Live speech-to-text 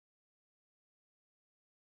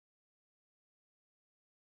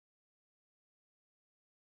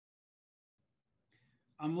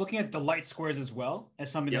I'm looking at the light squares as well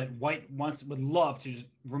as something Yep. that white would love to just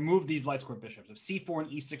remove these light square bishops. If c4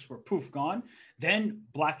 and e6 were poof gone, then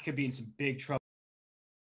black could be in some big trouble.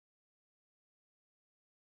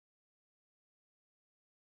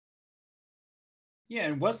 Yeah,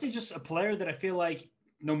 and Wesley's just a player that I feel like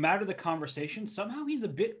no matter the conversation, somehow he's a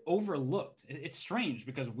bit overlooked. It's strange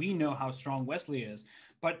because we know how strong Wesley is,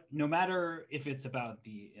 but no matter if it's about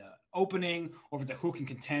the opening or if it's a who can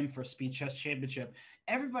contend for a speed chess championship,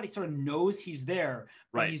 everybody sort of knows he's there,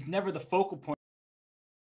 but Right. he's never the focal point.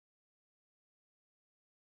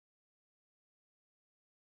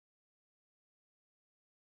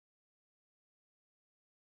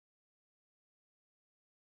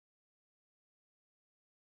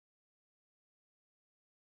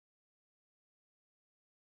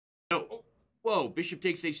 No. Oh, whoa, bishop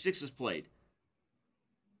takes h6 is played.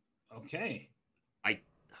 Okay. I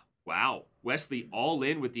Wow. Wesley all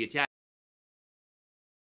in with the attack.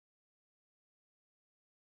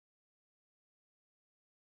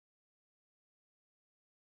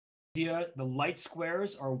 The light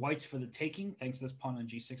squares are whites for the taking, thanks to this pawn on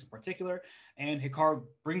g6 in particular. And Hikaru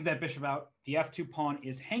brings that bishop out. The f2 pawn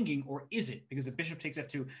is hanging, or is it? Because if bishop takes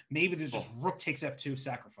f2, maybe there's just rook takes f2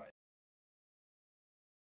 sacrifice.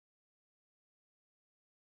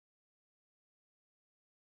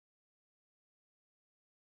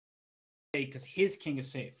 Because his king is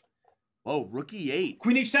safe. Oh, rook e8.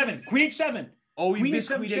 Queen h7. Queen h7. Oh, he Queen missed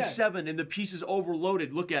h7 queen check. h7, and the piece is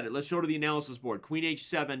overloaded. Look at it. Let's show to the analysis board. Queen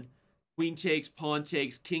h7, queen takes, pawn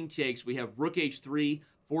takes, king takes. We have rook h3,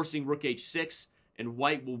 forcing rook h6, and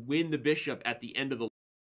white will win the bishop at the end of the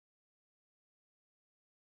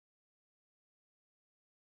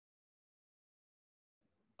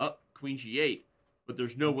queen g8, but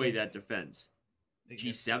there's no way that defends.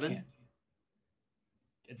 G7?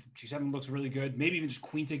 G7 looks really good. Maybe even just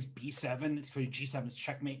queen takes b7. G7 is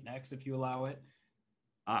checkmate next if you allow it.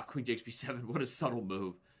 Queen takes b7. What a subtle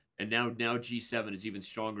move. And now g7 is even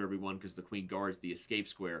stronger, everyone, because the queen guards the escape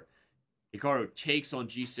square. Hikaru takes on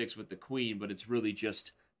g6 with the queen, but it's really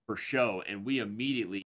just for show, and we immediately